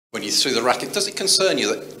when you threw the racket. Does it concern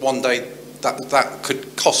you that one day that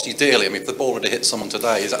could cost you dearly? I mean, if the ball had hit someone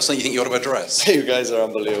today, is that something you think you ought to address? You guys are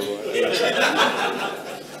unbelievable.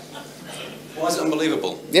 Why is it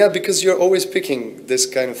unbelievable? Yeah, because you're always picking this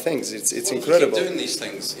kind of things. It's incredible. You keep doing these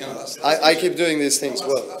things. You know, I keep doing these things.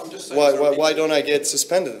 Why don't I get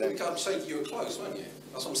suspended then? I'm saying you were close, weren't you?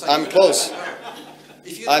 That's what I'm saying. I'm close.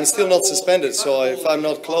 I'm still not suspended, so if I'm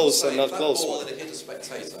not close, I'm not close. If that ball had hit a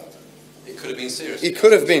spectator, it could have been serious. It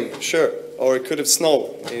could have been, sure. Or it could have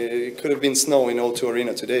snowed. It could have been snow in O2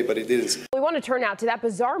 Arena today, but it didn't. We want to turn now to that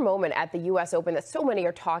bizarre moment at the U.S. Open that so many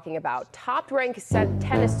are talking about. Top-ranked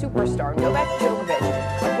tennis superstar Novak Djokovic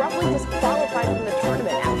abruptly disqualified from the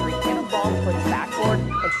tournament after he hit a ball toward the backboard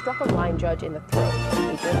and struck a line judge in the throat.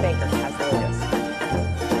 Adrian Baker has the latest.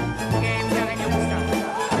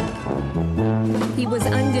 He was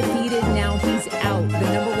undefeated, now he's out. The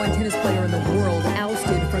 #1 tennis player in the world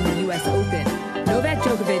ousted from the U.S. Open. Novak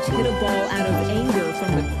Djokovic hit a ball out of anger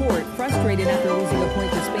from the court, frustrated after losing a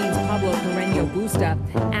point to Spain's Pablo Carreño Busta,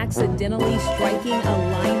 accidentally striking a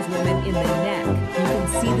lineswoman in the neck. You can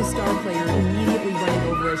see the star player immediately running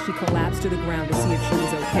over as she collapsed to the ground to see if she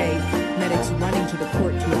was okay. Medics running